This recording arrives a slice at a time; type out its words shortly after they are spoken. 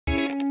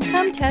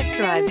Come test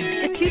drive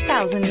the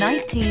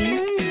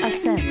 2019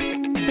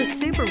 Ascent. The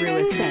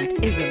Subaru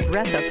Ascent is a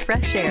breath of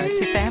fresh air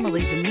to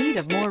families in need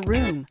of more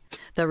room.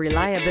 The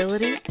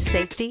reliability,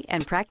 safety,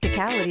 and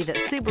practicality that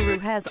Subaru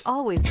has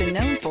always been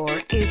known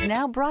for is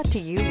now brought to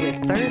you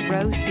with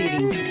third-row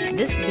seating.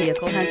 This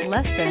vehicle has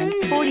less than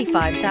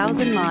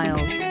 45,000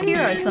 miles. Here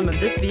are some of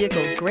this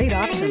vehicle's great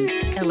options: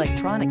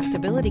 electronic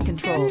stability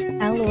control,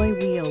 alloy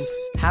wheels,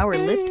 power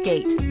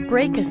liftgate,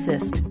 brake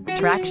assist,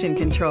 traction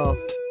control,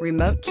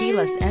 remote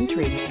keyless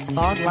entry,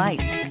 fog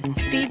lights,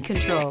 speed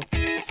control,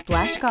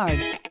 splash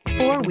guards,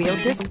 four-wheel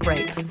disc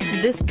brakes.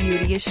 This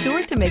beauty is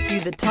sure to make you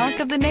the talk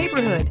of the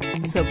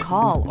neighborhood. So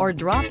call or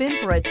drop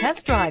in for a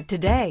test drive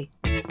today.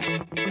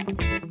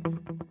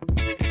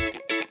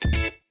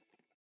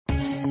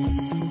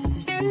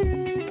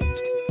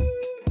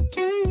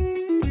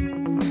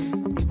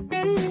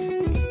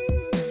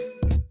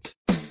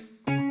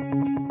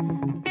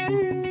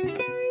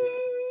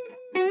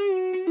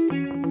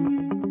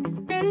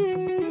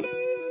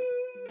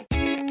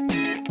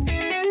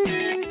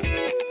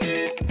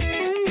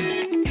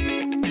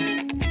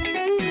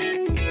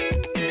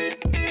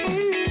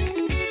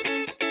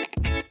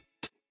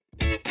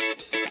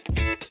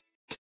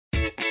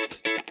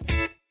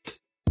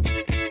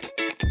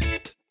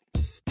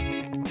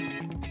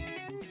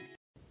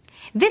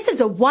 This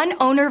is a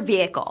one-owner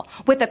vehicle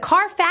with a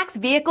CARFAX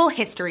vehicle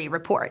history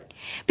report.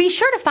 Be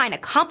sure to find a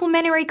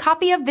complimentary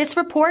copy of this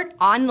report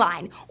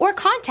online or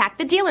contact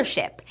the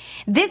dealership.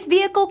 This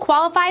vehicle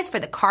qualifies for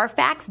the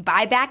CARFAX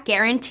buyback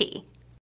guarantee.